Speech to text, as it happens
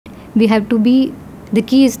we have to be, the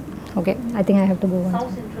key is, okay, I think I have to go on.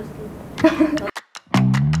 Sounds interesting.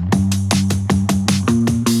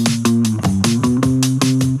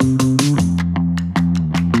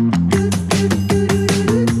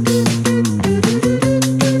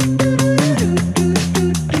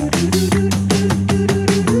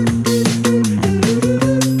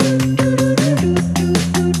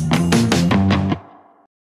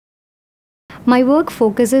 My work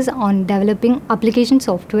focuses on developing application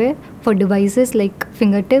software for devices like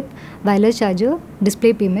fingertip, wireless charger,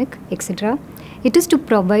 display PMIC, etc. It is to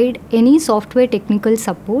provide any software technical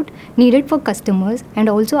support needed for customers and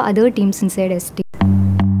also other teams inside ST.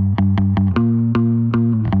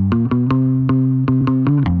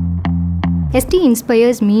 ST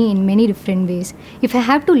inspires me in many different ways. If I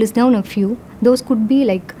have to list down a few, those could be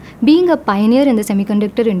like being a pioneer in the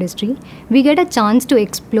semiconductor industry. We get a chance to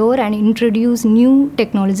explore and introduce new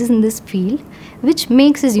technologies in this field, which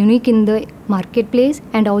makes us unique in the marketplace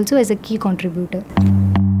and also as a key contributor.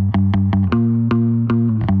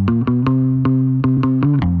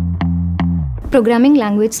 Programming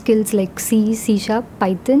language skills like C, C#,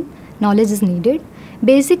 Python, knowledge is needed.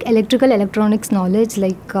 Basic electrical electronics knowledge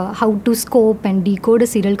like how to scope and decode a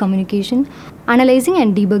serial communication. Analyzing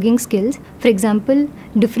and debugging skills. For example,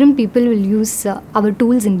 different people will use our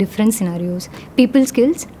tools in different scenarios. People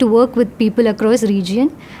skills to work with people across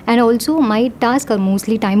region, and also my tasks are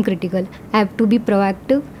mostly time critical. I have to be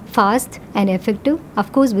proactive, fast and effective,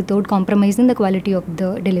 of course without compromising the quality of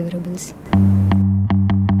the deliverables.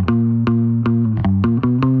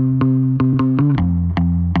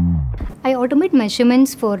 I automate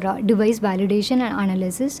measurements for device validation and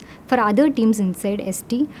analysis for other teams inside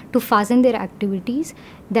ST to fasten their activities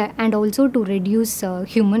and also to reduce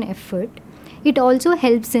human effort. It also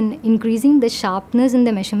helps in increasing the sharpness in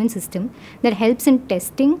the measurement system that helps in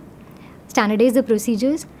testing, standardize the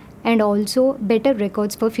procedures, and also better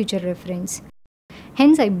records for future reference.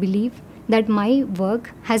 Hence, I believe that my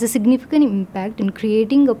work has a significant impact in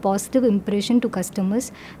creating a positive impression to customers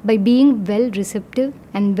by being well receptive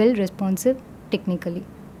and well responsive technically.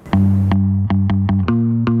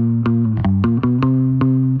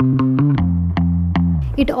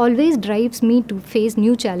 It always drives me to face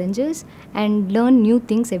new challenges and learn new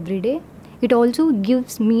things every day. It also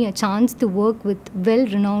gives me a chance to work with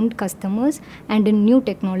well-renowned customers and in new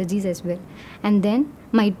technologies as well. And then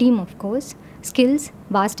my team, of course. Skills,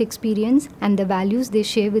 vast experience, and the values they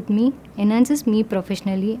share with me enhances me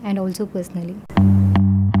professionally and also personally.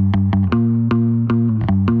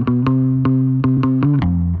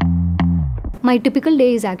 My typical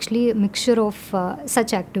day is actually a mixture of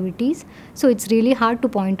such activities, so it's really hard to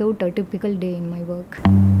point out a typical day in my work.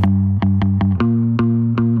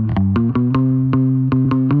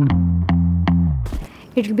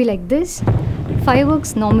 It will be like this.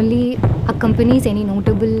 Fireworks normally accompanies any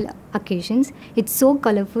notable occasions. It's so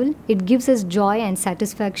colorful, it gives us joy and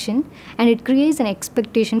satisfaction, and it creates an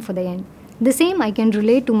expectation for the end. The same I can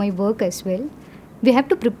relate to my work as well. We have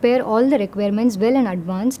to prepare all the requirements well in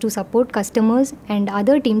advance to support customers and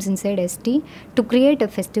other teams inside ST to create a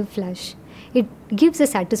festive flash. It gives a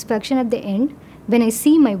satisfaction at the end. When I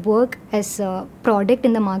see my work as a product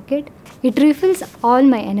in the market, it refills all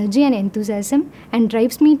my energy and enthusiasm and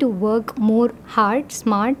drives me to work more hard,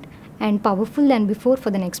 smart, and powerful than before for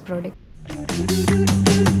the next product.